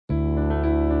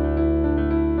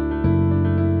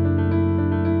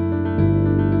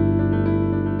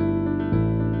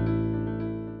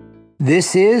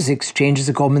This is Exchanges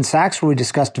at Goldman Sachs, where we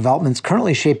discuss developments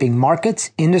currently shaping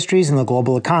markets, industries, and the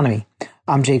global economy.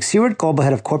 I'm Jake Seward, Global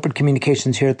Head of Corporate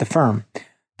Communications here at the firm.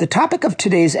 The topic of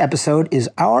today's episode is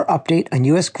our update on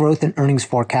U.S. growth and earnings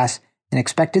forecasts and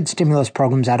expected stimulus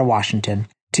programs out of Washington.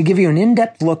 To give you an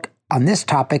in-depth look on this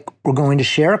topic, we're going to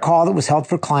share a call that was held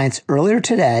for clients earlier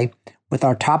today with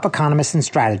our top economists and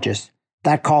strategists.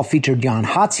 That call featured Jan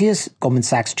Hatzius, Goldman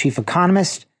Sachs Chief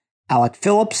Economist, Alec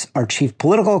Phillips, our Chief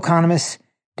Political Economist,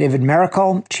 David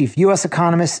Mericle, Chief U.S.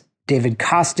 Economist, David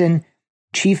Kostin,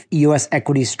 Chief U.S.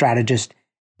 Equities Strategist,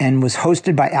 and was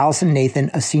hosted by Allison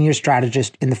Nathan, a Senior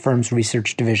Strategist in the firm's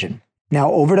research division.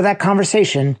 Now over to that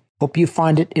conversation. Hope you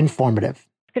find it informative.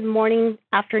 Good morning,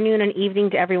 afternoon, and evening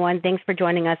to everyone. Thanks for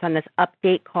joining us on this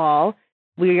update call.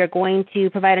 We are going to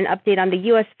provide an update on the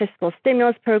U.S. fiscal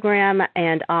stimulus program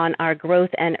and on our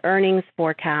growth and earnings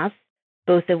forecasts,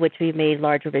 both of which we've made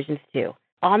large revisions to.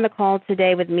 On the call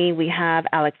today with me, we have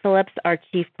Alec Phillips, our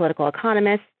Chief Political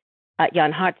Economist,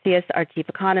 Jan Hatzius, our Chief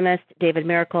Economist, David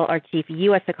Mericle, our Chief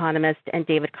U.S. Economist, and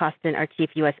David Kostin, our Chief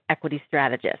U.S. Equity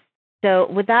Strategist.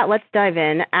 So with that, let's dive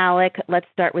in. Alec, let's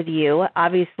start with you.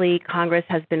 Obviously, Congress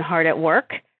has been hard at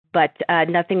work, but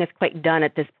nothing is quite done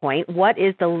at this point. What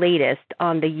is the latest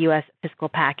on the U.S. fiscal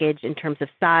package in terms of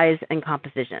size and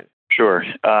composition? Sure.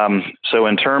 So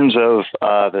in terms of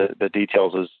the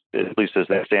details, at least as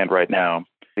they stand right now,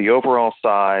 the overall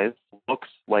size looks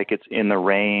like it's in the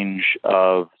range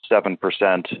of 7%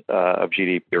 of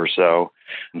GDP or so.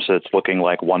 So it's looking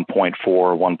like 1.4,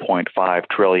 1.5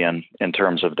 trillion in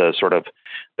terms of the sort of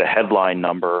the headline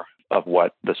number of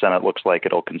what the Senate looks like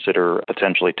it'll consider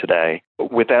potentially today.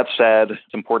 With that said,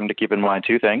 it's important to keep in mind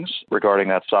two things regarding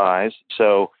that size.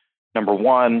 So number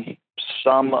one,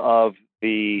 some of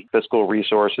the fiscal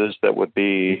resources that would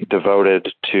be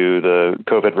devoted to the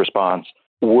COVID response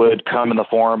would come in the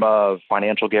form of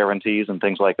financial guarantees and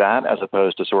things like that, as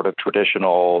opposed to sort of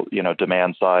traditional,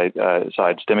 demand side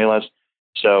stimulus.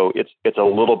 So it's a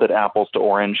little bit apples to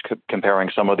orange comparing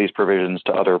some of these provisions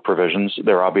to other provisions.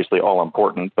 They're obviously all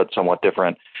important, but somewhat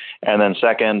different. And then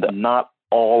second, not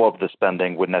all of the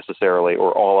spending would necessarily,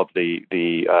 or all of the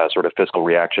sort of fiscal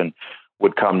reaction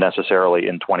would come necessarily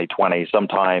in 2020.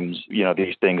 Sometimes,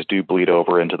 these things do bleed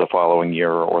over into the following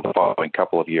year or the following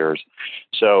couple of years.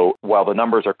 So while the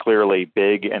numbers are clearly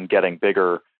big and getting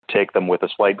bigger, take them with a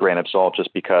slight grain of salt,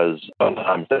 just because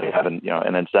sometimes they have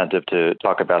an incentive to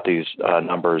talk about these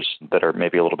numbers that are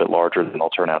maybe a little bit larger than they'll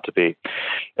turn out to be.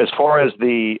 As far as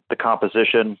the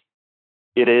composition,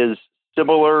 it is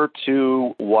similar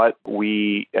to what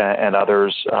we and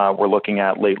others were looking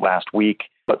at late last week,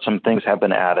 but some things have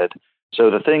been added. So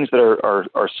the things that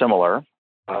are similar,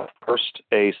 first,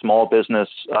 a small business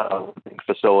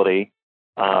facility.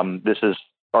 This is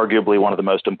arguably one of the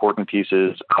most important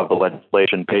pieces of the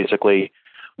legislation. Basically,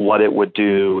 what it would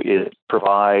do is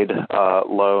provide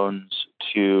loans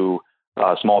to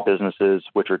small businesses,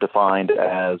 which are defined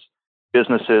as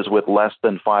businesses with less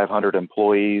than 500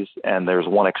 employees. And there's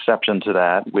one exception to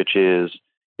that, which is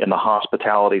in the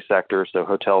hospitality sector, so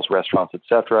hotels, restaurants, et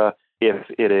cetera, if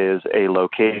it is a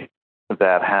location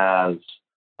that has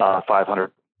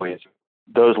 500 employees.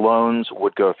 Those loans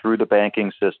would go through the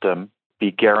banking system,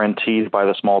 be guaranteed by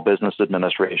the Small Business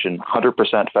Administration,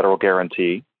 100% federal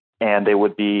guarantee, and they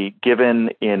would be given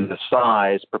in the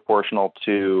size proportional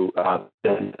to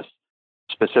business,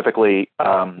 specifically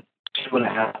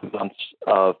 2.5 months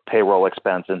of payroll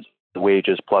expense and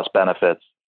wages plus benefits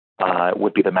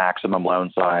would be the maximum loan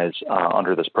size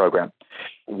under this program.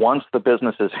 Once the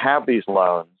businesses have these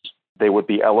loans, they would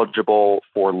be eligible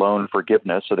for loan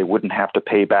forgiveness, so they wouldn't have to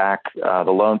pay back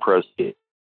the loan proceeds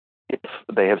if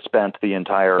they have spent the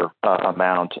entire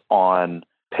amount on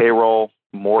payroll,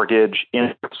 mortgage,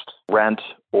 interest, rent,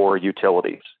 or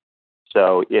utilities.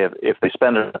 So if they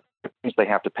spend it, they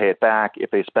have to pay it back. If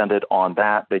they spend it on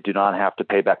that, they do not have to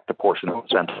pay back the portion of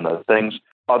spent on those things.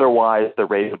 Otherwise, the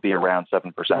rate would be around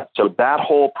 7%. So that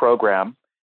whole program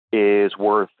is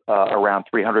worth around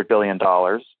 $300 billion.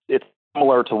 It's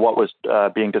similar to what was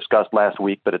being discussed last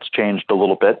week, but it's changed a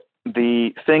little bit.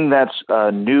 The thing that's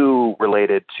new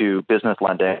related to business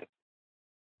lending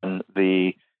and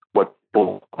what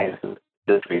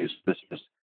industries, this is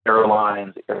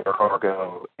airlines, air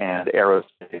cargo, and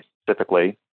aerospace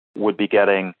specifically, would be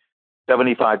getting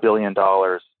 $75 billion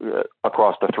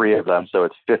across the three of them. So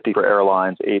it's 50 for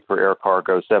airlines, 8 for air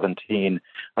cargo, 17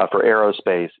 for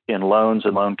aerospace in loans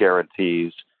and loan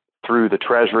guarantees through the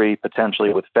Treasury,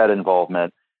 potentially with Fed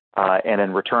involvement. And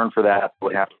in return for that,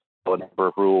 we have to follow a number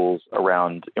of rules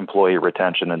around employee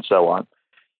retention and so on.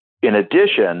 In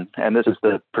addition, and this is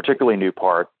the particularly new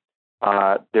part,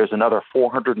 there's another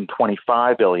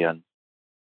 $425 billion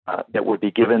that would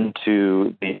be given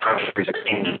to the Treasury's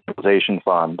Exchange Stabilization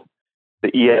Fund.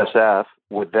 The ESF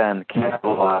would then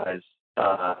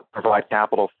provide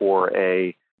capital for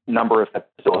a number of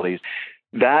facilities.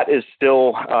 That is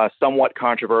still somewhat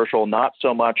controversial, not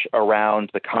so much around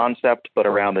the concept, but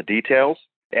around the details.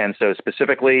 And so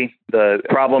specifically, the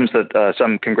problems that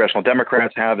some congressional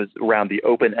Democrats have is around the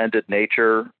open-ended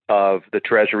nature of the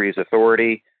Treasury's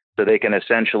authority. So they can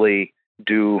essentially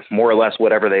do more or less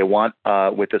whatever they want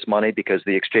with this money, because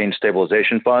the Exchange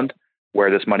Stabilization Fund, where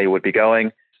this money would be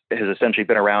going, has essentially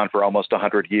been around for almost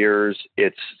 100 years.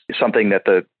 It's something that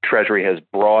the Treasury has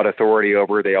broad authority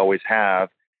over. They always have.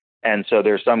 And so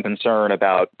there's some concern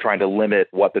about trying to limit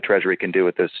what the Treasury can do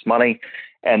with this money.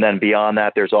 And then beyond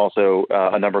that, there's also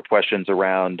a number of questions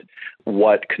around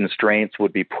what constraints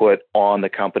would be put on the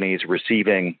companies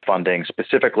receiving funding,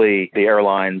 specifically the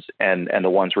airlines and the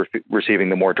ones receiving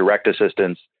the more direct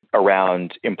assistance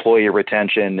around employee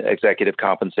retention, executive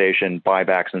compensation,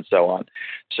 buybacks, and so on.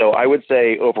 So I would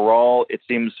say overall, it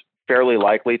seems fairly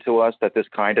likely to us that this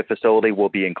kind of facility will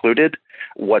be included.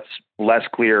 What's less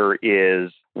clear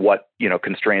is what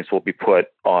constraints will be put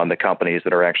on the companies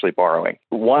that are actually borrowing.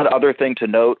 One other thing to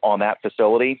note on that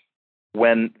facility,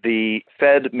 when the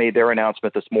Fed made their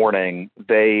announcement this morning,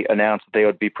 they announced that they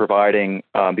would be providing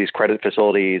these credit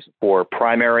facilities for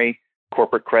primary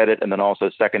corporate credit and then also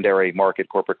secondary market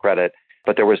corporate credit.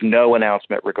 But there was no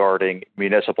announcement regarding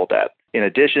municipal debt. In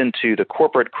addition to the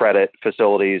corporate credit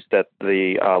facilities that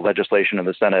the legislation in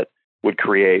the Senate would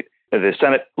create, the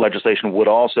Senate legislation would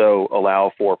also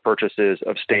allow for purchases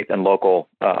of state and local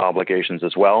obligations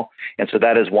as well. And so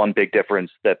that is one big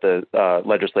difference that the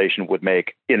legislation would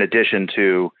make, in addition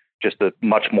to just the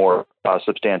much more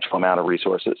substantial amount of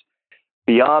resources.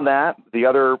 Beyond that, the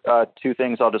other two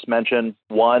things I'll just mention.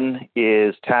 One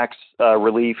is tax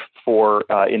relief for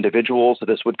individuals. So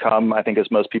this would come, I think, as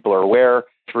most people are aware,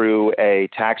 through a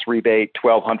tax rebate,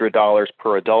 $1,200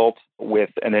 per adult,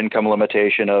 with an income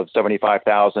limitation of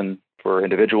 $75,000 for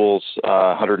individuals,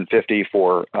 $150,000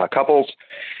 for couples.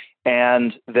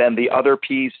 And then the other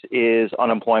piece is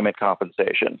unemployment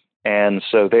compensation. And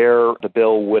so there, the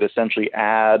bill would essentially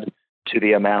add to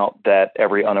the amount that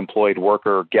every unemployed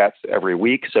worker gets every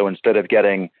week. So instead of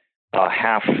getting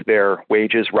half their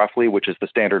wages roughly, which is the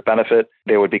standard benefit,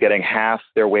 they would be getting half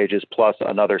their wages plus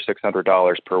another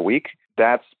 $600 per week.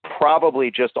 That's probably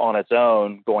just on its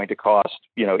own going to cost,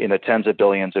 in the tens of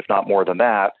billions, if not more than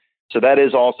that. So that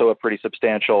is also a pretty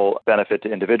substantial benefit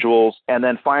to individuals. And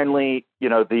then finally,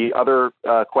 the other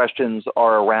questions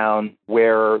are around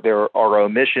where there are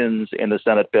omissions in the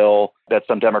Senate bill that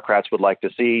some Democrats would like to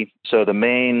see. So the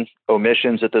main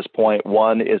omissions at this point,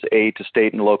 one is aid to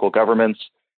state and local governments.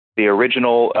 The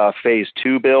original Phase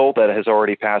 2 bill that has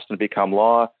already passed and become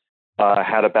law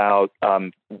had about,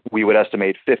 we would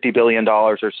estimate, $50 billion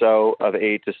or so of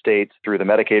aid to states through the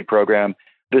Medicaid program.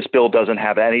 This bill doesn't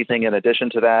have anything in addition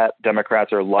to that.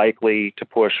 Democrats are likely to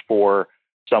push for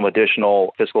some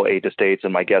additional fiscal aid to states,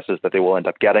 and my guess is that they will end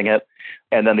up getting it.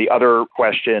 And then the other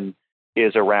question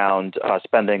is around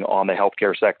spending on the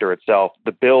healthcare sector itself.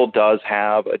 The bill does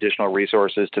have additional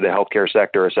resources to the healthcare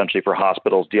sector, essentially for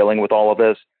hospitals dealing with all of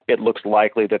this. It looks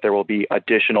likely that there will be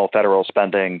additional federal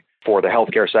spending for the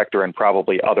healthcare sector and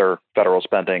probably other federal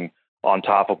spending on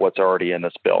top of what's already in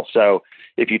this bill. So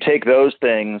if you take those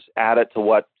things, add it to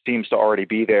what seems to already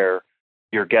be there,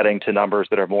 you're getting to numbers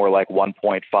that are more like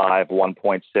 1.5,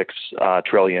 1.6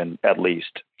 trillion at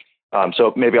least.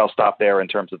 So maybe I'll stop there in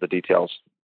terms of the details.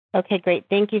 Okay, great.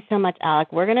 Thank you so much,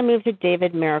 Alec. We're going to move to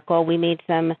David Miracle. We made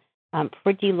some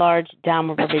pretty large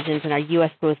downward revisions in our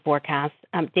U.S. growth forecast.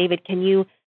 David, can you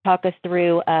talk us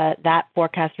through that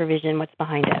forecast revision? What's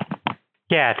behind it?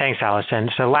 Yeah, thanks, Allison.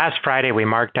 So last Friday, we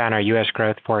marked down our U.S.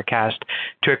 growth forecast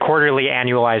to a quarterly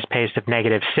annualized pace of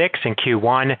 -6 in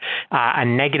Q1, a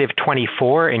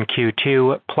 -24 in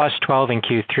Q2, +12 in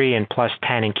Q3, and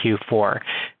 +10 in Q4.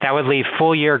 That would leave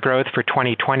full year growth for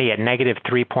 2020 at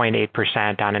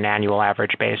 -3.8% on an annual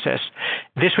average basis.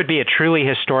 This would be a truly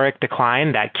historic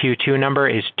decline. That Q2 number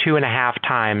is 2.5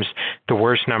 times the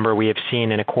worst number we have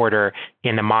seen in a quarter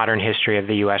in the modern history of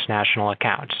the U.S. national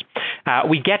accounts.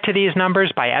 We get to these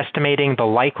numbers by estimating the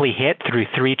likely hit through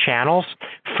 3 channels.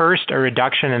 First, a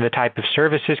reduction in the type of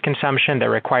services consumption that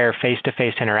require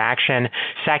face-to-face interaction.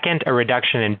 Second, a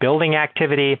reduction in building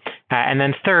activity. And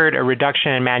then third, a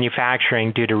reduction in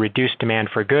manufacturing due to reduced demand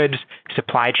for goods,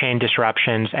 supply chain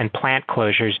disruptions, and plant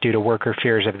closures due to worker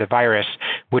fears of the virus,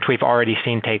 which we've already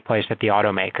seen take place at the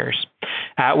automakers.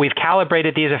 We've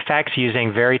calibrated these effects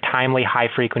using very timely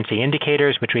high-frequency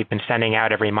indicators, which we've been sending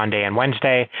out every Monday and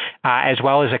Wednesday, as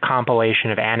well as a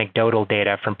compilation of anecdotal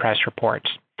data from press reports.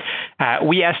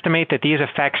 We estimate that these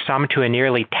effects sum to a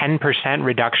nearly 10%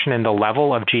 reduction in the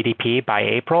level of GDP by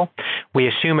April. We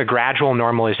assume a gradual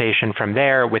normalization from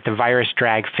there, with the virus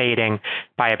drag fading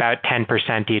by about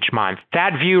 10% each month.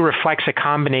 That view reflects a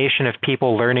combination of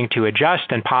people learning to adjust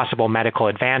and possible medical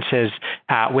advances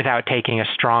without taking a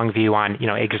strong view on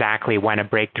exactly when a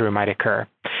breakthrough might occur.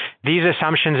 These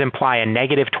assumptions imply a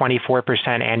negative 24%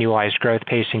 annualized growth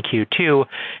pace in Q2,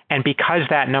 and because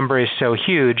that number is so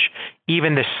huge,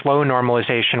 even the slow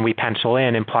normalization we pencil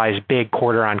in implies big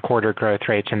quarter-on-quarter growth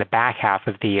rates in the back half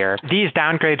of the year. These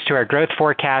downgrades to our growth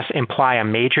forecasts imply a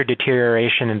major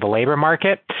deterioration in the labor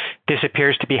market. This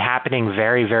appears to be happening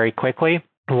very, very quickly.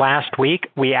 Last week,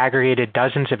 we aggregated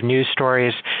dozens of news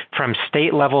stories from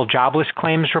state-level jobless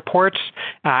claims reports,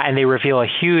 and they reveal a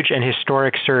huge and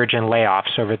historic surge in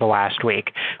layoffs over the last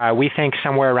week. We think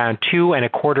somewhere around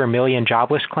 2.25 million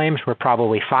jobless claims were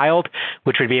probably filed,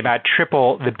 which would be about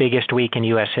triple the biggest week in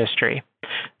U.S. history.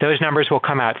 Those numbers will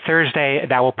come out Thursday.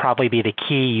 That will probably be the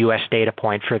key U.S. data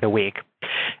point for the week.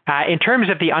 In terms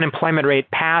of the unemployment rate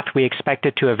path, we expect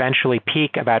it to eventually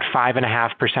peak about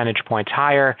 5.5 percentage points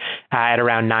higher at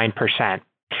around 9%.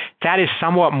 That is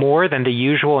somewhat more than the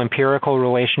usual empirical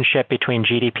relationship between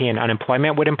GDP and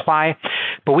unemployment would imply,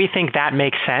 but we think that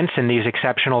makes sense in these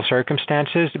exceptional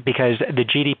circumstances because the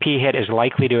GDP hit is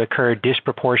likely to occur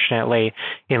disproportionately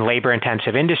in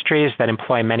labor-intensive industries that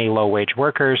employ many low-wage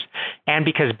workers, and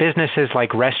because businesses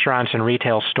like restaurants and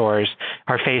retail stores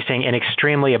are facing an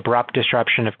extremely abrupt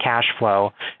disruption of cash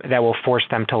flow that will force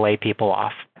them to lay people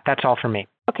off. That's all for me.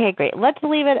 Okay, great. Let's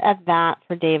leave it at that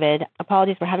for David.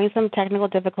 Apologies, we're having some technical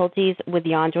difficulties with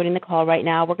Jan joining the call right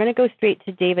now. We're going to go straight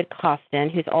to David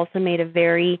Kostin, who's also made a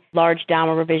very large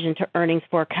downward revision to earnings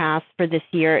forecasts for this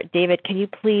year. David, can you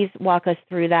please walk us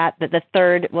through that? The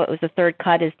third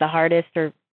cut is the hardest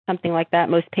or something like that,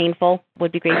 most painful?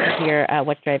 Would be great to hear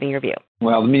what's driving your view.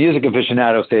 Well, the music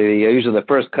aficionados say usually the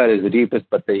first cut is the deepest,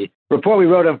 but the report we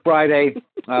wrote on Friday,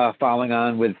 following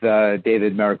on with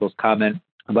David Mericle's comment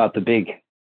about the big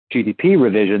GDP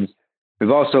revisions,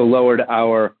 we've also lowered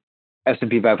our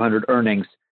S&P 500 earnings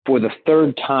for the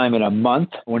third time in a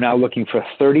month. We're now looking for a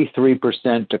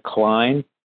 33% decline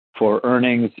for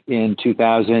earnings in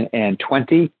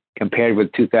 2020 compared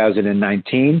with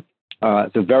 2019.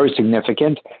 It's a very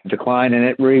significant decline, and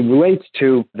it relates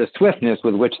to the swiftness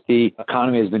with which the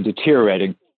economy has been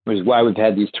deteriorating, which is why we've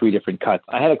had these three different cuts.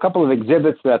 I had a couple of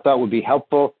exhibits that I thought would be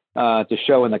helpful to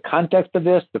show in the context of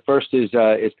this. The first is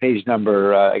page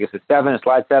number, it's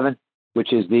slide 7,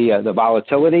 which is the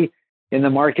volatility in the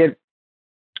market.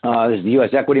 This is the U.S.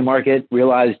 equity market,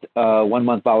 realized 1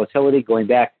 month volatility going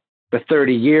back for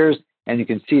 30 years. And you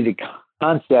can see the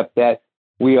concept that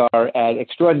we are at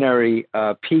extraordinary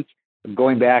peak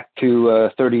going back to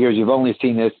 30 years. You've only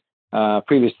seen this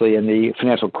previously in the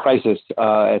financial crisis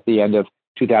at the end of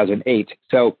 2008.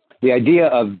 So the idea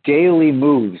of daily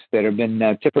moves that have been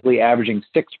typically averaging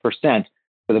 6%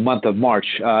 for the month of March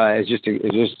is just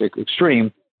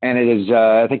extreme, and it is,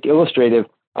 I think, illustrative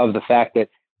of the fact that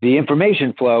the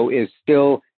information flow is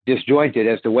still disjointed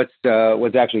as to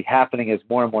what's actually happening as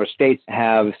more and more states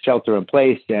have shelter in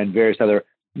place and various other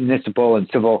municipal and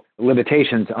civil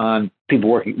limitations on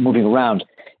people moving around.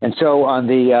 And so on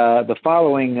the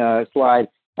following slide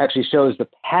actually shows the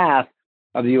path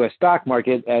of the U.S. stock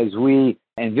market as we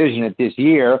envision it this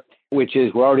year, which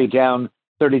is we're already down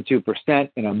 32%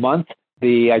 in a month.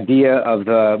 The idea of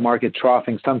the market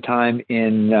troughing sometime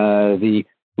in the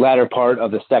latter part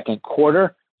of the second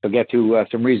quarter. We'll get to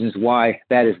some reasons why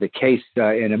that is the case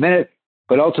in a minute.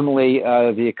 But ultimately,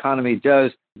 the economy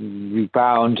does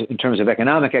rebound in terms of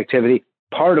economic activity,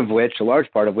 a large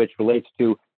part of which relates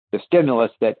to the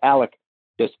stimulus that Alec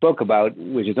just spoke about,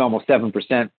 which is almost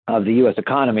 7% of the U.S.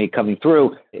 economy coming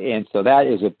through. And so that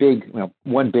is a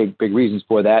one big reason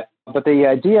for that. But the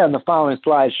idea on the following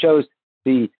slide shows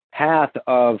the path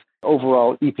of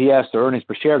overall EPS or earnings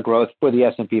per share growth for the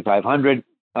S&P 500.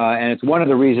 And it's one of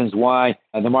the reasons why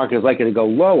the market is likely to go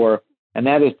lower. And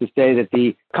that is to say that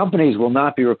the companies will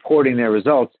not be reporting their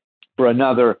results for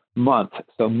another month.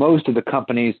 So most of the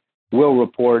companies will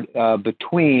report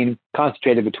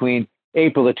concentrated between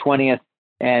April the 20th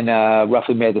and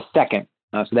roughly May the 2nd.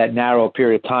 So that narrow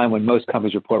period of time when most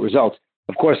companies report results.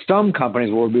 Of course, some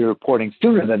companies will be reporting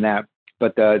sooner than that,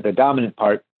 but the dominant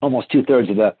part, almost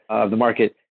 2/3 of the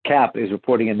market cap, is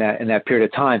reporting in that period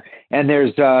of time. And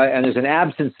there's an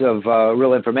absence of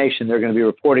real information. They're going to be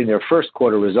reporting their first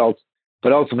quarter results,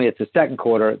 but ultimately it's the second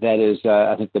quarter that is,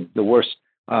 I think, the worst,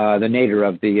 the nadir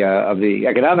of the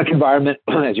economic environment,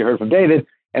 as you heard from David,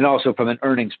 and also from an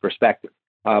earnings perspective.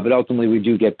 But ultimately, we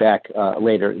do get back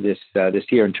later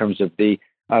this year in terms of the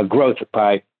growth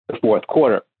by the fourth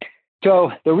quarter.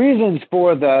 So the reasons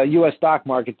for the U.S. stock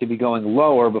market to be going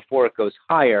lower before it goes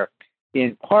higher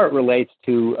in part relates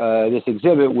to this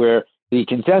exhibit where the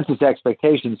consensus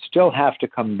expectations still have to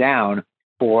come down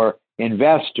for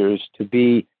investors to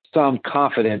be some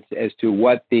confidence as to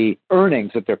what the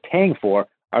earnings that they're paying for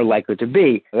are likely to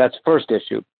be. That's the first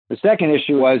issue. The second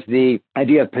issue was the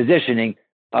idea of positioning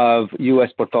of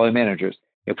U.S. portfolio managers.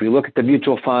 If we look at the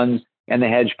mutual funds and the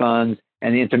hedge funds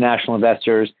and the international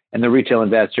investors and the retail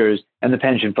investors and the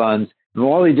pension funds and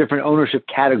all the different ownership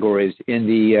categories in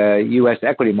the U.S.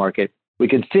 equity market, we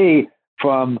can see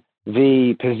from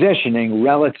the positioning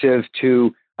relative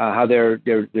to how their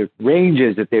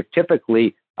ranges that they've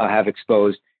typically have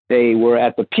exposed, they were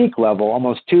at the peak level,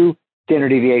 almost 2 standard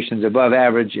deviations above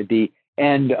average at the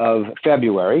end of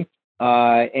February.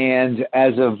 And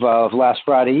as of last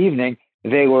Friday evening,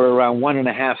 they were around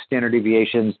 1.5 standard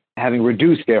deviations, having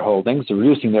reduced their holdings,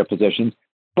 reducing their positions.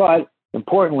 But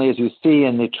importantly, as we see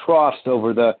in the troughs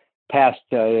over the past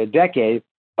decade,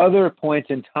 other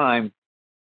points in time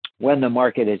when the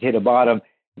market has hit a bottom,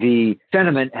 the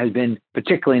sentiment has been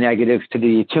particularly negative to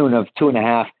the tune of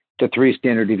 2.5 to 3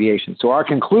 standard deviations. So our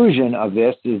conclusion of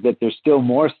this is that there's still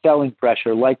more selling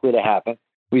pressure likely to happen.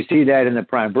 We see that in the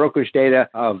prime brokerage data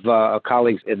of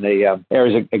colleagues in the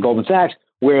areas at Goldman Sachs,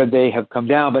 where they have come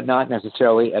down, but not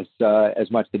necessarily as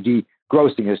much. The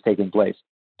degrossing has taken place.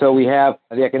 So we have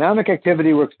the economic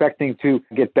activity we're expecting to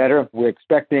get better. We're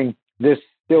expecting this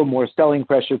still more selling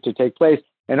pressure to take place,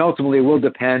 and ultimately will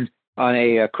depend on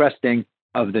a cresting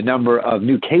of the number of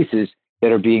new cases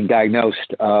that are being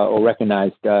diagnosed or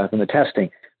recognized from the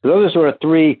testing. So those are sort of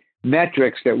 3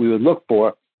 metrics that we would look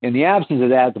for. In the absence of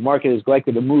that, the market is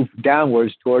likely to move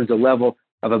downwards towards a level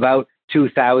of about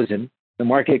 2,000. The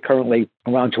market currently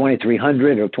around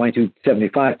 2,300 or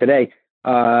 2,275 today,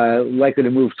 likely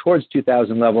to move towards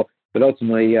 2,000 level, but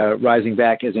ultimately rising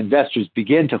back as investors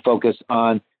begin to focus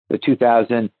on the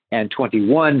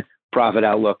 2021 profit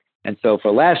outlook. And so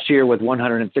for last year with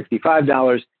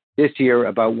 $165, this year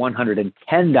about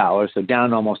 $110, so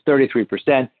down almost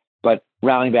 33%, but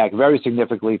rallying back very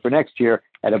significantly for next year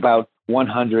at about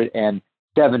 $170,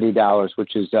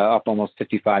 which is up almost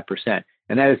 55%.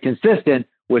 And that is consistent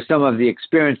with some of the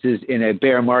experiences in a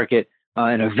bear market,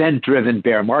 an event-driven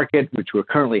bear market, which we're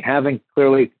currently having,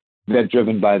 clearly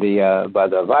event-driven by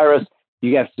the virus.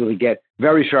 You absolutely get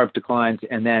very sharp declines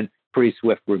and then pretty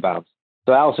swift rebounds.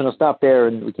 So Allison, I'll stop there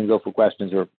and we can go for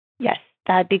questions. Yes,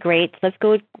 that'd be great. Let's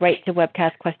go right to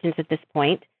webcast questions at this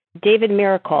point. David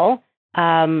Miracle,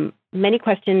 many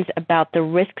questions about the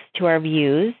risks to our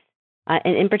views,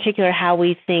 and in particular, how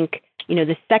we think,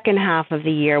 the second half of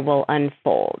the year will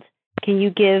unfold. Can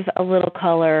you give a little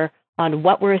color on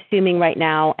what we're assuming right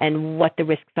now and what the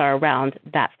risks are around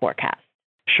that forecast?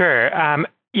 Sure.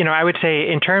 I would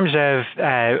say in terms of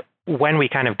when we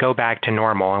kind of go back to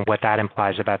normal and what that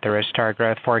implies about the risk to our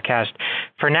growth forecast,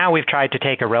 for now we've tried to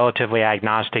take a relatively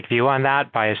agnostic view on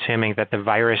that by assuming that the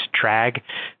virus drag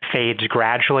fades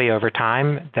gradually over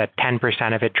time, that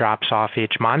 10% of it drops off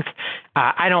each month.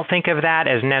 I don't think of that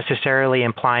as necessarily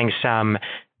implying some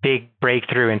big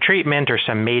breakthrough in treatment or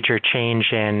some major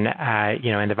change in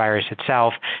the virus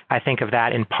itself. I think of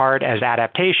that in part as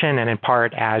adaptation and in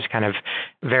part as kind of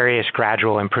various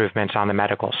gradual improvements on the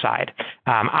medical side.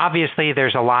 Obviously,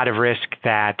 there's a lot of risk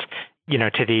that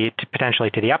potentially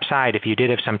to the upside, if you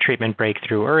did have some treatment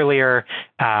breakthrough earlier,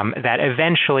 that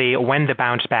eventually when the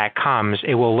bounce back comes,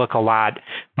 it will look a lot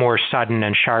more sudden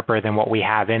and sharper than what we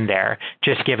have in there,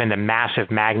 just given the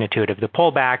massive magnitude of the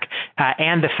pullback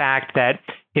and the fact that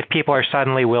if people are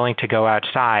suddenly willing to go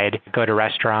outside, go to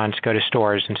restaurants, go to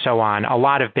stores, and so on, a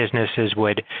lot of businesses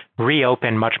would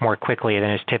reopen much more quickly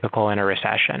than is typical in a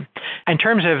recession. In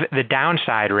terms of the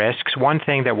downside risks, one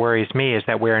thing that worries me is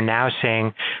that we're now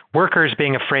seeing workers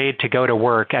being afraid to go to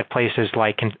work at places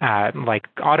like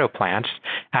auto plants.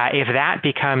 If that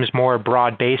becomes more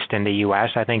broad-based in the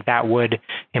U.S., I think that would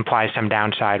imply some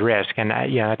downside risk. And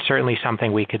that's certainly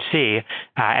something we could see.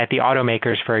 At the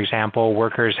automakers, for example,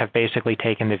 workers have basically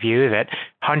taken the view that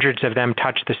hundreds of them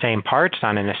touch the same parts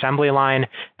on an assembly line.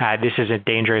 This is a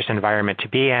dangerous environment to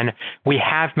be in. We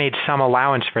have made some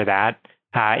allowance for that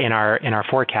in our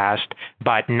forecast,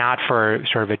 but not for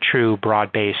sort of a true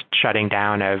broad-based shutting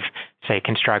down of, say,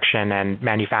 construction and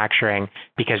manufacturing,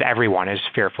 because everyone is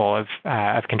fearful of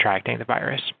contracting the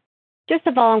virus. Just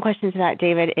a follow-on question to that,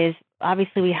 David, is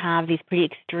obviously we have these pretty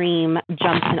extreme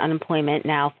jumps in unemployment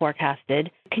now forecasted.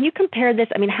 Can you compare this?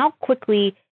 I mean, how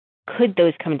quickly could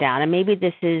those come down? And maybe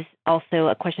this is also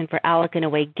a question for Alec in a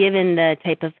way, given the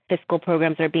type of fiscal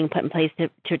programs that are being put in place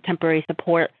to temporarily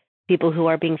support people who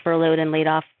are being furloughed and laid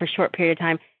off for a short period of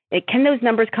time. Can those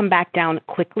numbers come back down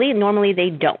quickly? Normally they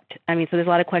don't. I mean, so there's a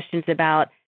lot of questions about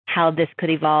how this could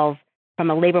evolve from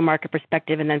a labor market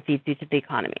perspective and then feed through to the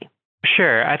economy.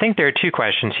 Sure. I think there are two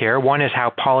questions here. One is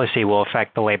how policy will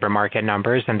affect the labor market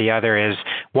numbers, and the other is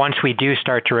once we do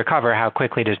start to recover, how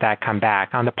quickly does that come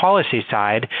back? On the policy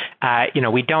side,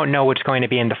 we don't know what's going to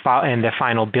be in the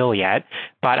final bill yet,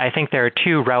 but I think there are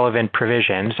two relevant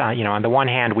provisions. On the one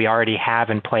hand, we already have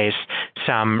in place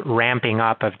some ramping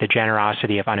up of the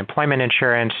generosity of unemployment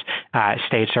insurance.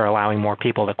 States are allowing more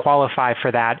people to qualify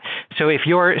for that. So if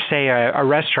you're, say, a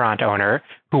restaurant owner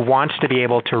who wants to be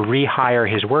able to rehire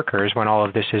his workers when all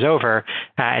of this is over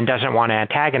and doesn't want to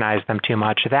antagonize them too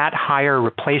much, that higher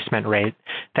replacement rate,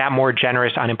 that more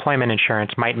generous unemployment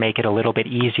insurance might make it a little bit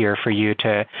easier for you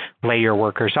to lay your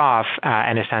workers off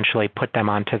and essentially put them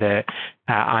onto the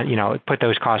put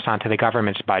those costs onto the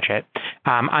government's budget.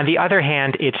 On the other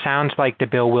hand, it sounds like the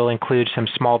bill will include some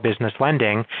small business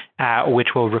lending, which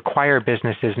will require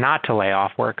businesses not to lay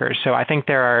off workers. So I think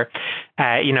there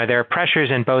are pressures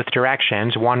in both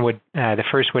directions. The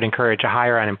first would encourage a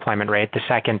higher unemployment rate. The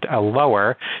second, a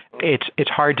lower. It's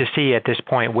hard to see at this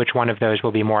point which one of those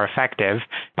will be more effective,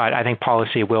 but I think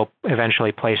policy will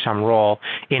eventually play some role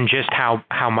in just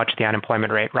how much the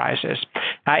unemployment rate rises.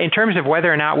 In terms of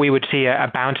whether or not we would see a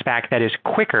bounce back that is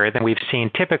quicker than we've seen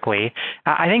typically,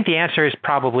 I think the answer is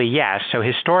probably yes. So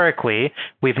historically,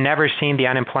 we've never seen the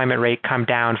unemployment rate come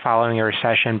down following a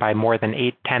recession by more than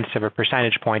 0.8 of a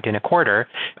percentage point in a quarter.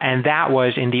 And that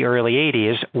was in the early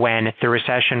 80s when the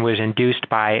recession was induced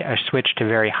by a switch to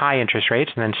very high interest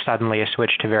rates and then suddenly a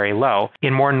switch to very low.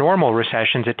 In more normal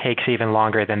recessions, it takes even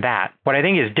longer than that. What I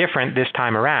think is different this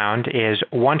time around is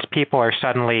once people are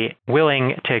suddenly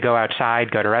willing to go outside,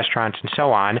 go to restaurants and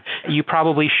so on, you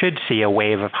probably should see a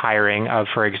wave of hiring of,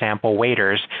 for example,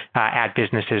 waiters at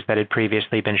businesses that had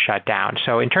previously been shut down.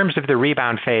 So in terms of the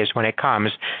rebound phase when it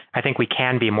comes, I think we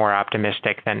can be more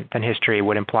optimistic than history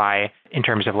would imply in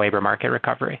terms of labor market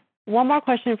recovery. One more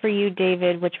question for you,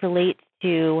 David, which relates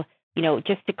to,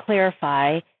 just to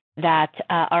clarify that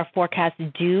our forecasts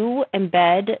do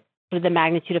embed the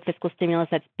magnitude of fiscal stimulus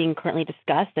that's being currently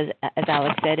discussed, as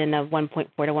Alex said, in the 1.4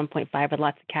 to 1.5 with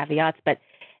lots of caveats, but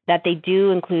that they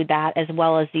do include that as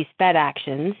well as these Fed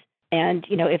actions. And,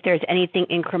 if there's anything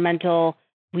incremental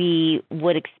we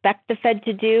would expect the Fed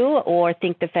to do or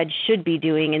think the Fed should be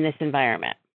doing in this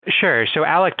environment. Sure. So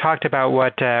Alec talked about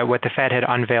what the Fed had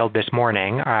unveiled this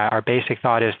morning. Our basic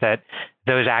thought is that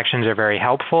those actions are very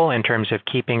helpful in terms of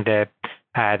keeping the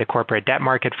corporate debt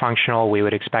market functional. We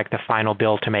would expect the final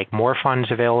bill to make more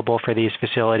funds available for these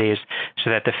facilities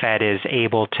so that the Fed is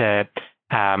able to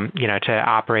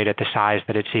operate at the size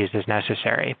that it sees as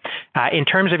necessary. In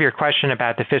terms of your question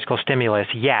about the fiscal stimulus,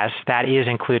 yes, that is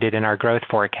included in our growth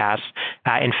forecasts.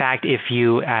 In fact, if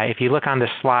you look on the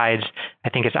slides, I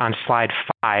think it's on slide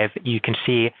 5, you can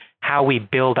see how we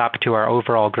build up to our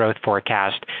overall growth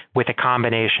forecast with a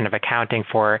combination of accounting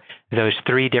for those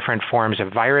 3 different forms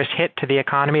of virus hit to the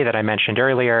economy that I mentioned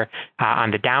earlier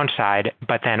on the downside,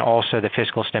 but then also the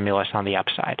fiscal stimulus on the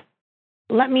upside.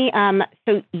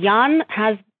 So Jan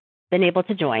has been able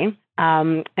to join.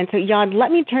 And so Jan, let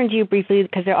me turn to you briefly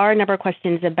because there are a number of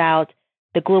questions about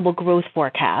the global growth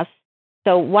forecast.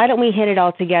 So why don't we hit it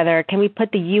all together? Can we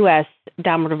put the U.S.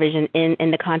 downward revision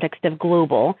in the context of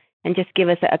global and just give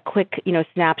us a quick,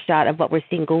 snapshot of what we're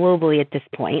seeing globally at this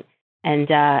point? And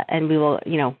we will,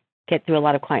 get through a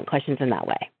lot of client questions in that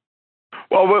way.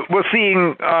 Well, we're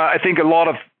seeing, I think, a lot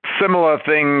of similar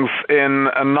things in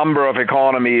a number of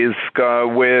economies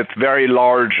with very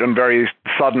large and very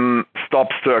sudden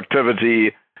stops to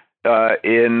activity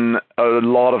in a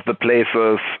lot of the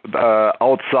places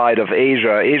outside of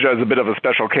Asia. Asia is a bit of a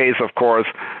special case, of course.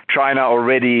 China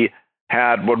already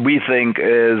had what we think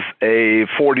is a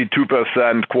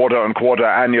 42% quarter-on-quarter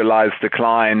annualized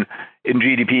decline in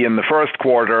GDP in the first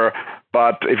quarter.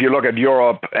 But if you look at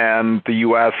Europe and the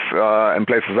U.S. And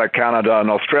places like Canada and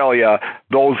Australia,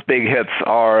 those big hits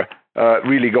are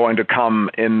really going to come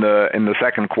in the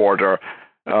second quarter.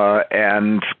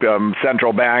 And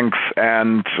central banks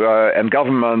and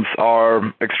governments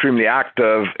are extremely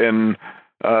active in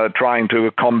trying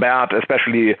to combat,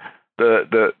 especially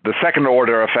the second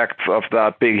order effects of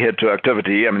that big hit to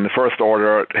activity. I mean, the first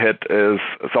order hit is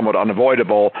somewhat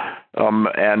unavoidable,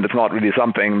 and it's not really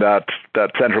something that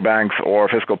central banks or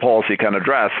fiscal policy can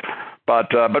address.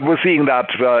 But we're seeing that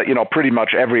pretty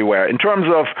much everywhere. In terms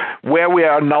of where we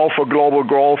are now for global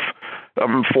growth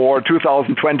for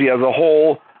 2020 as a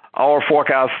whole, our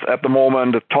forecast at the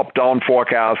moment, the top-down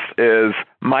forecast, is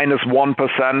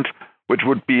 -1%, which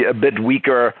would be a bit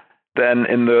weaker than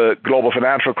in the global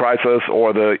financial crisis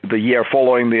or the year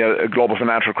following the global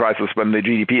financial crisis when the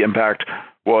GDP impact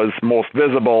was most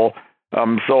visible.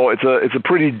 So it's a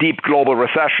pretty deep global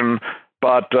recession,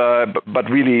 but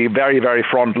really very, very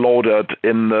front-loaded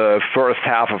in the first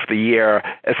half of the year,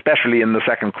 especially in the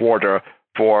second quarter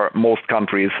for most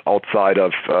countries outside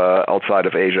of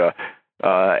Asia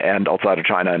and outside of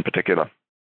China in particular.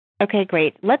 Okay,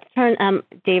 great. Let's turn,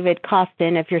 David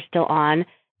Kostin, if you're still on.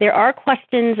 There are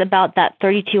questions about that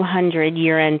 3,200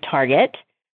 year-end target.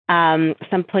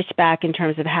 Some pushback in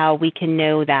terms of how we can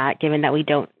know that, given that we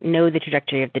don't know the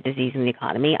trajectory of the disease in the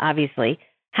economy, obviously.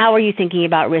 How are you thinking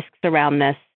about risks around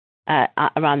this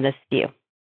view?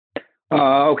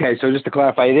 Okay, so just to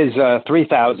clarify, it is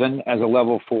 3,000 as a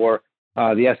level for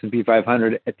the S&P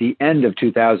 500 at the end of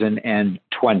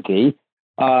 2020.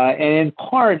 And in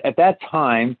part, at that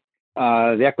time,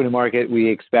 the equity market, we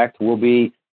expect, will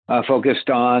be focused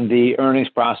on the earnings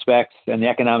prospects and the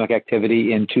economic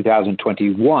activity in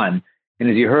 2021. And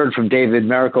as you heard from David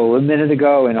Mericle a minute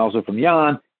ago and also from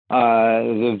Jan,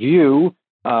 the view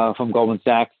from Goldman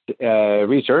Sachs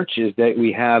research is that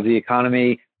we have the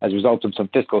economy as a result of some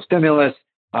fiscal stimulus,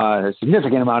 a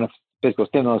significant amount of fiscal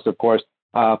stimulus, of course,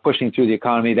 pushing through the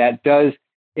economy. That does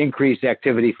increase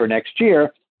activity for next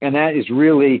year. And that is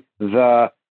really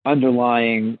the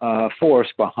underlying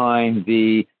force behind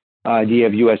the idea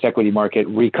of U.S. equity market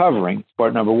recovering.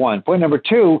 Part number one. Point number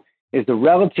two is the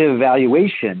relative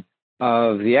valuation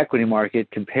of the equity market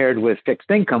compared with fixed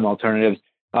income alternatives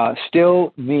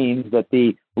still means that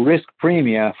the risk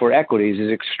premia for equities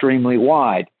is extremely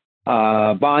wide.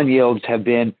 Bond yields have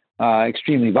been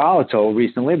extremely volatile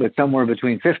recently, but somewhere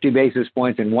between 50 basis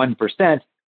points and 1%,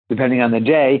 depending on the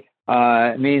day,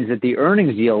 means that the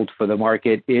earnings yield for the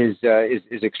market is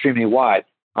extremely wide.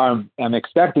 I'm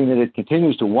expecting that it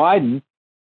continues to widen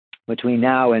between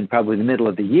now and probably the middle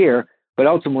of the year, but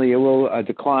ultimately it will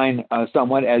decline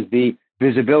somewhat as the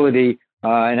visibility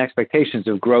and expectations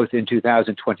of growth in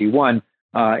 2021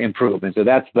 improve. And so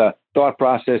that's the thought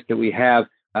process that we have.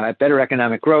 Better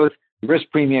economic growth, risk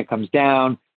premium comes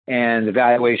down, and the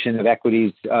valuation of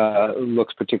equities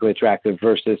looks particularly attractive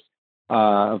versus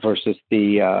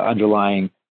the underlying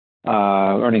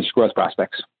earnings growth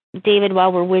prospects. David,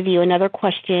 while we're with you, another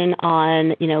question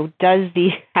on,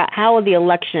 how will the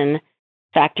election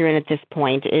factor in at this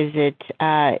point? Is it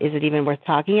even worth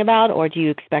talking about, or do you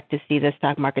expect to see the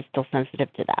stock market still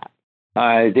sensitive to that?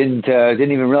 I didn't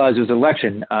even realize there was an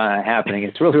election happening.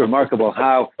 It's really remarkable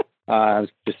how,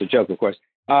 just a joke, of course,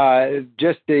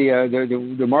 just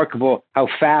the remarkable how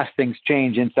fast things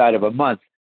change inside of a month.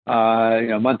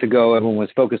 A month ago, everyone was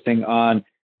focusing on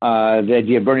the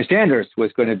idea of Bernie Sanders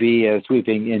was going to be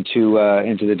sweeping into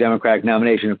the Democratic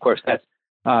nomination. Of course, that's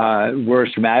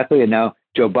worse dramatically, and now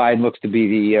Joe Biden looks to be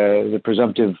the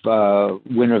presumptive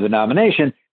winner of the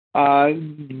nomination.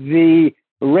 The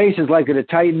race is likely to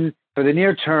tighten for the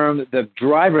near term. The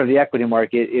driver of the equity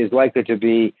market is likely to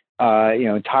be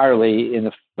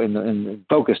entirely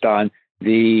focused on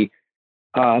the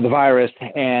virus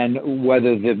and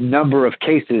whether the number of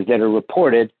cases that are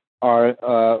reported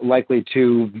are likely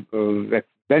to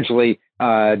eventually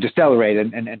decelerate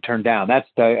and turn down. That's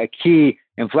a key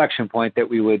inflection point that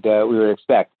we would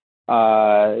expect.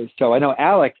 So I know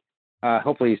Alec,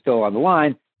 hopefully he's still on the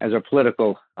line, as our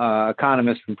political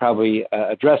economist can probably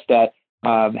address that,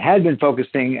 had been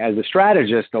focusing as a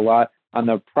strategist a lot on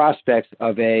the prospects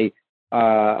of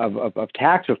of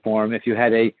tax reform. If you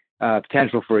had a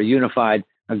potential for a unified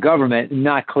government,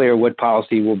 not clear what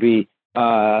policy will be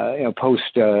post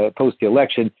the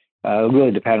election.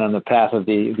 Really depend on the path of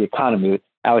the economy.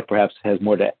 Alec perhaps has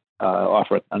more to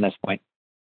offer on this point.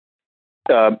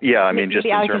 Yeah, I mean, just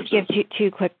maybe in Alec terms just give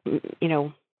two quick,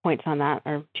 points on that,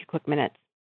 or 2 quick minutes.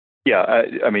 Yeah,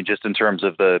 I mean, just in terms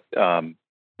of the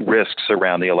risks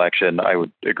around the election, I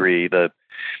would agree that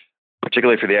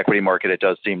particularly for the equity market, it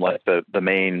does seem like the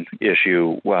main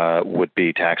issue would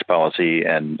be tax policy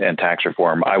and tax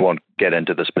reform. I won't get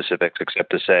into the specifics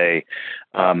except to say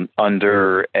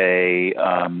under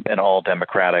an all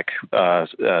Democratic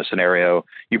scenario,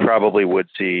 you probably would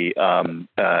see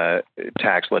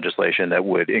tax legislation that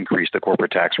would increase the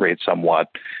corporate tax rate somewhat.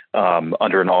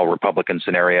 Under an all Republican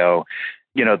scenario,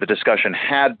 the discussion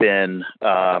had been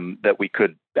that we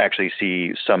could actually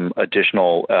see some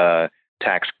additional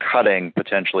tax cutting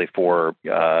potentially for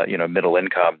middle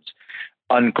incomes.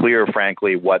 Unclear,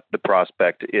 frankly, what the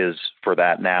prospect is for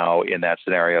that now in that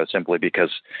scenario, simply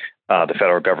because the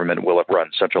federal government will have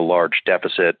run such a large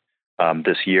deficit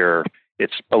this year.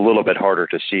 it's a little bit harder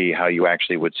to see how you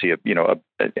actually would see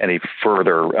any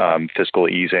further fiscal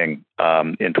easing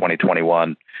in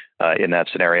 2021 in that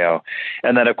scenario.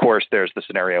 And then, of course, there's the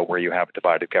scenario where you have a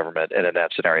divided government, and in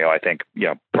that scenario, I think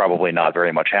probably not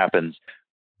very much happens,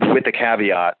 with the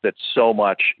caveat that so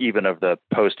much even of the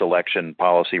post-election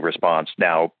policy response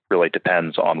now really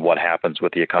depends on what happens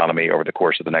with the economy over the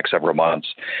course of the next several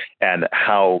months, and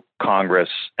how Congress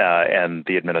and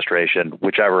the administration,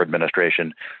 whichever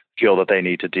administration, feel that they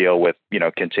need to deal with,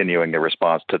 continuing the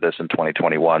response to this in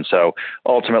 2021. So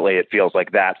ultimately, it feels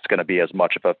like that's going to be as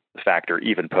much of a factor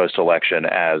even post-election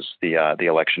as the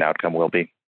election outcome will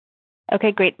be.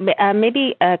 Okay, great.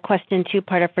 Maybe a question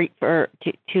two-parter for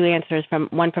two answers,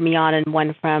 one from Jan and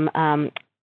one from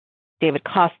David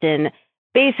Kostin.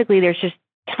 Basically, there's just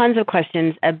tons of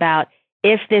questions about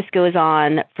if this goes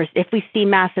on, if we see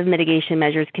massive mitigation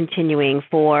measures continuing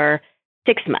for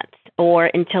 6 months or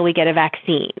until we get a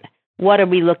vaccine, what are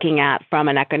we looking at from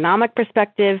an economic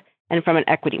perspective and from an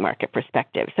equity market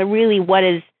perspective? So really, what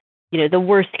is the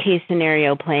worst case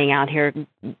scenario playing out here?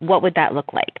 What would that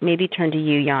look like? Maybe turn to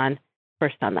you, Jan,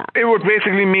 first on that. It would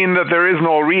basically mean that there is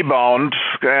no rebound,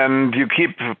 and you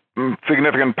keep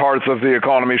significant parts of the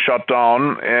economy shut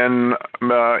down in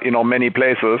many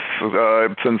places,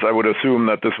 since I would assume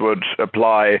that this would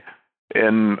apply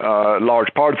in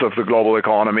large parts of the global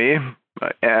economy.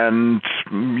 And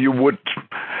you would,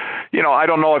 I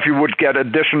don't know if you would get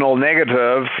additional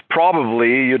negatives.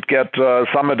 Probably you'd get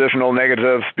some additional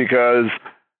negatives, because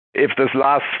if this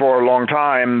lasts for a long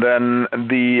time, then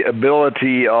the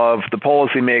ability of the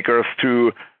policymakers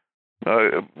to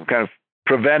kind of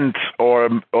prevent or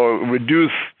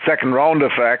reduce second round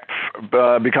effects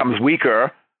becomes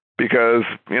weaker, because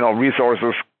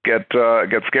resources get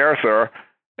scarcer,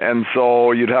 and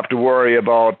so you'd have to worry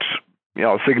about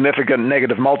significant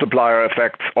negative multiplier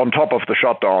effects on top of the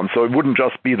shutdown. So it wouldn't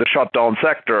just be the shutdown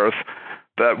sectors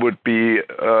that would be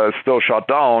still shut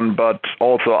down, but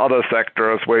also other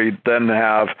sectors where you then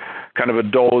have kind of a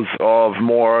dose of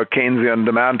more Keynesian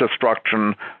demand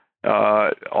destruction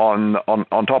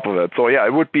on top of it. So yeah,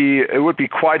 it would be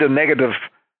quite a negative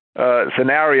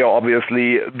scenario,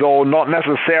 obviously, though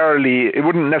it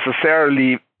wouldn't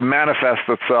necessarily manifest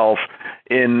itself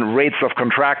in rates of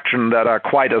contraction that are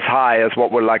quite as high as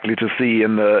what we're likely to see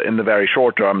in the very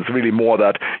short term. It's really more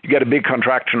that you get a big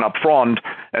contraction up front,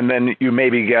 and then you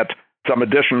maybe get some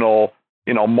additional,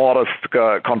 modest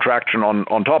contraction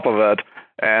on top of it,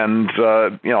 and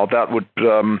that would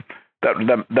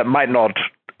that might not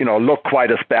look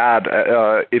quite as bad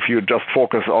if you just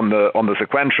focus on the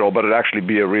sequential, but it'd actually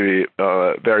be a really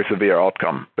very severe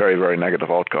outcome, very, very negative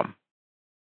outcome.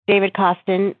 David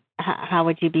Kostin, how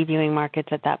would you be viewing markets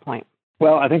at that point?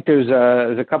 Well, I think there's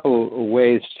a couple of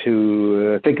ways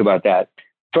to think about that.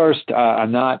 First,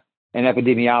 I'm not an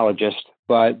epidemiologist,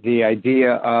 but the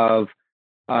idea of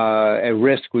a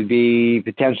risk would be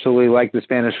potentially like the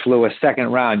Spanish flu, a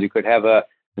second round. You could have a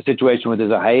situation where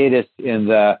there's a hiatus in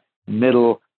the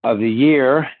middle of the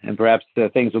year, and perhaps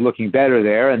things are looking better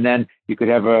there, and then you could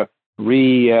have a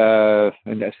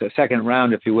second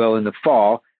round, if you will, in the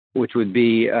fall, which would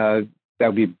be that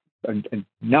would be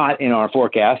not in our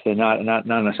forecast and not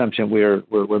an assumption we're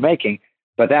making,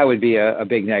 but that would be a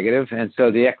big negative, and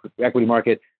so the equity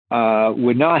market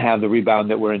would not have the rebound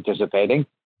that we're anticipating.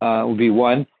 Would be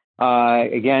one.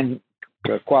 Again,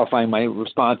 qualifying my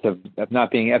response of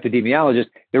not being an epidemiologist,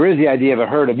 there is the idea of a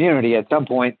herd immunity. At some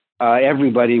point,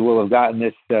 everybody will have gotten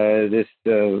this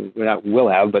not will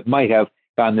have, but might have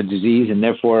gotten the disease, and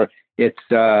therefore it's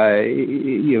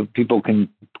people can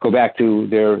go back to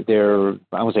their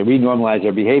I won't say renormalize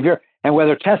their behavior, and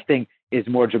whether testing is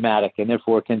more dramatic and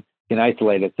therefore can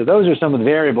isolate it. So those are some of the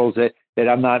variables that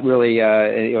I'm not really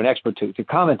an expert to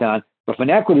comment on. But from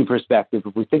an equity perspective,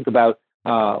 if we think about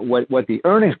what the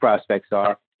earnings prospects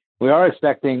are, we are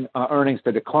expecting earnings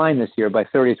to decline this year by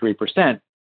 33%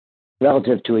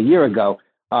 relative to a year ago,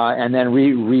 and then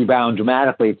rebound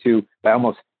dramatically by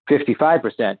almost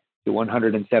 55% to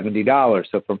 $170.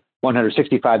 So from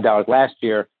 $165 last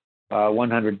year,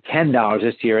 $110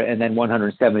 this year, and then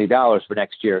 $170 for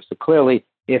next year. So clearly,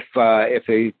 if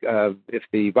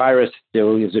the virus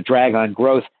is a drag on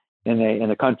growth in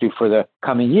the country for the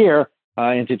coming year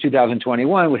into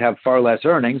 2021, would have far less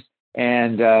earnings,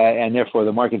 and therefore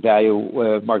the market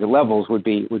value, market levels would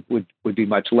be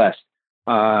much less.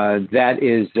 That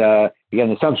is again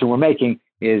the assumption we're making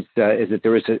is that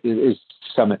there is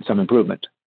some improvement.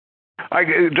 I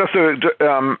just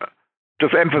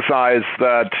emphasize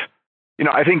that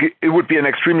I think it would be an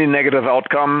extremely negative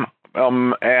outcome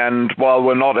And while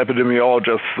we're not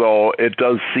epidemiologists, so it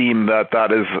does seem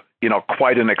that is,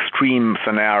 quite an extreme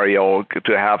scenario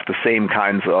to have the same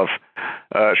kinds of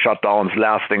shutdowns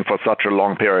lasting for such a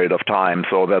long period of time.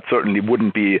 So that certainly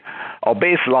wouldn't be our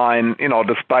baseline,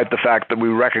 despite the fact that we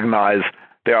recognize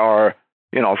there are,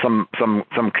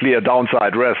 some clear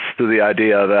downside risks to the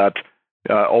idea that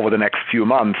over the next few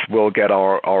months we'll get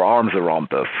our arms around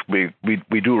this.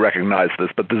 We do recognize this,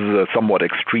 but this is a somewhat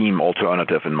extreme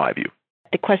alternative in my view.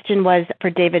 The question was for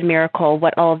David Miracle,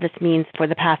 what all of this means for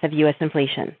the path of U.S.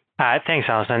 inflation. Thanks,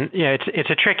 Allison.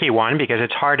 It's a tricky one because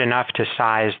it's hard enough to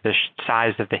size the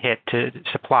size of the hit to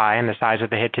supply and the size of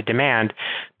the hit to demand,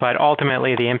 but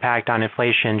ultimately the impact on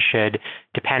inflation should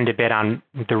depend a bit on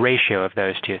the ratio of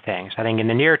those two things. I think in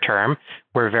the near term,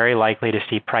 we're very likely to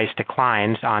see price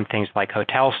declines on things like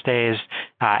hotel stays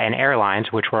and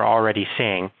airlines, which we're already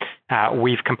seeing.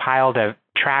 We've compiled a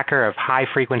tracker of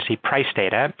high-frequency price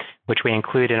data, which we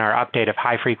include in our update of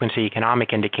high-frequency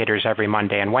economic indicators every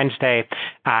Monday and Wednesday.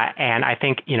 And I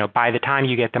think, by the time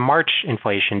you get the March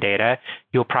inflation data,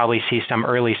 you'll probably see some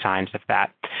early signs of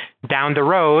that. Down the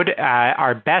road,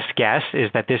 our best guess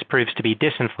is that this proves to be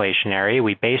disinflationary.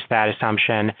 We base that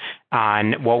assumption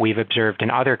on what we've observed in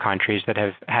other countries that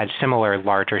have had similar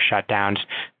larger shutdowns,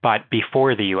 but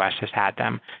before the U.S. has had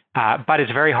them. But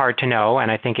it's very hard to know,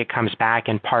 and I think it comes back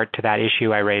in part to that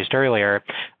issue I raised earlier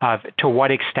of to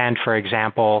what extent, for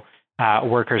example,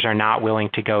 workers are not willing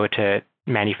to go to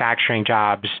manufacturing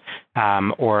jobs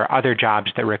or other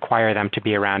jobs that require them to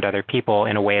be around other people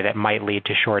in a way that might lead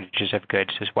to shortages of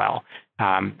goods as well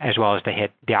as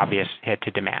the obvious hit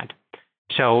to demand.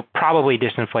 So probably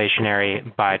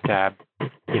disinflationary, but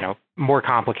more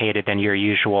complicated than your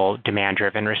usual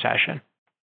demand-driven recession.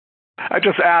 I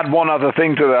just add one other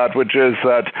thing to that, which is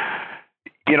that,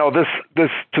 this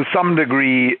to some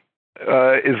degree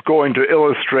is going to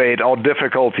illustrate our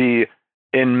difficulty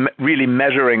in really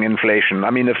measuring inflation. I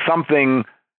mean, if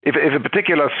a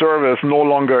particular service no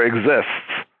longer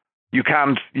exists, you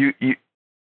can't,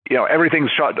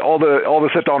 everything's shut, all the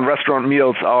sit-down restaurant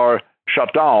meals are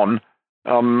shut down,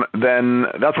 then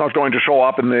that's not going to show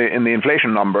up in the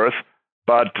inflation numbers.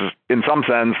 But in some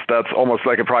sense, that's almost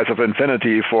like a price of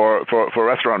infinity for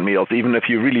restaurant meals. Even if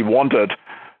you really wanted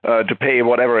to pay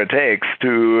whatever it takes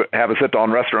to have a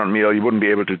sit-down restaurant meal, you wouldn't be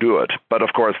able to do it. But of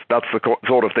course, that's the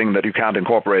sort of thing that you can't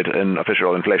incorporate in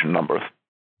official inflation numbers.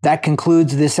 That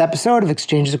concludes this episode of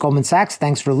Exchanges at Goldman Sachs.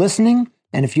 Thanks for listening.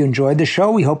 And if you enjoyed the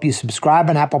show, we hope you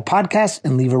subscribe on Apple Podcasts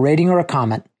and leave a rating or a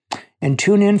comment. And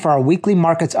tune in for our weekly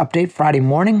markets update Friday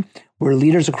morning, where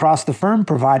leaders across the firm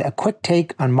provide a quick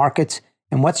take on markets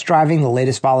and what's driving the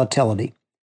latest volatility.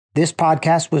 This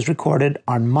podcast was recorded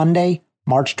on Monday,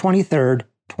 March 23rd,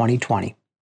 2020.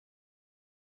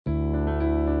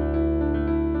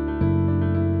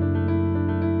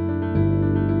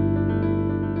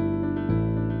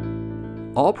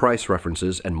 All price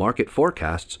references and market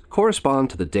forecasts correspond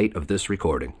to the date of this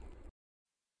recording.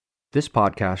 This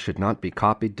podcast should not be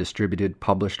copied, distributed,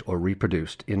 published, or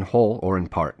reproduced in whole or in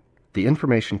part. The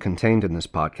information contained in this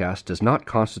podcast does not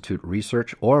constitute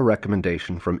research or a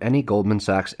recommendation from any Goldman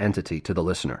Sachs entity to the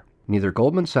listener. Neither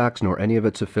Goldman Sachs nor any of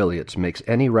its affiliates makes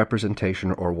any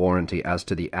representation or warranty as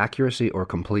to the accuracy or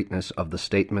completeness of the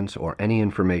statements or any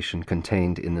information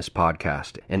contained in this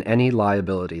podcast, and any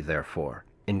liability therefore,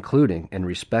 including in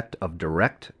respect of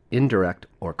direct, indirect,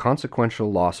 or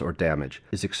consequential loss or damage,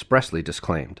 is expressly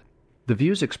disclaimed. The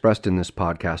views expressed in this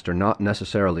podcast are not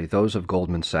necessarily those of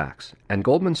Goldman Sachs, and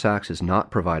Goldman Sachs is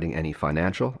not providing any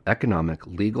financial, economic,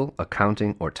 legal,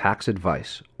 accounting, or tax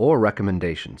advice or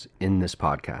recommendations in this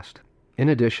podcast. In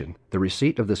addition, the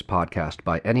receipt of this podcast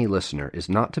by any listener is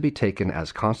not to be taken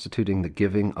as constituting the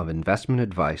giving of investment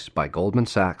advice by Goldman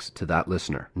Sachs to that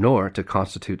listener, nor to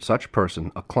constitute such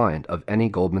person a client of any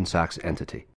Goldman Sachs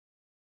entity.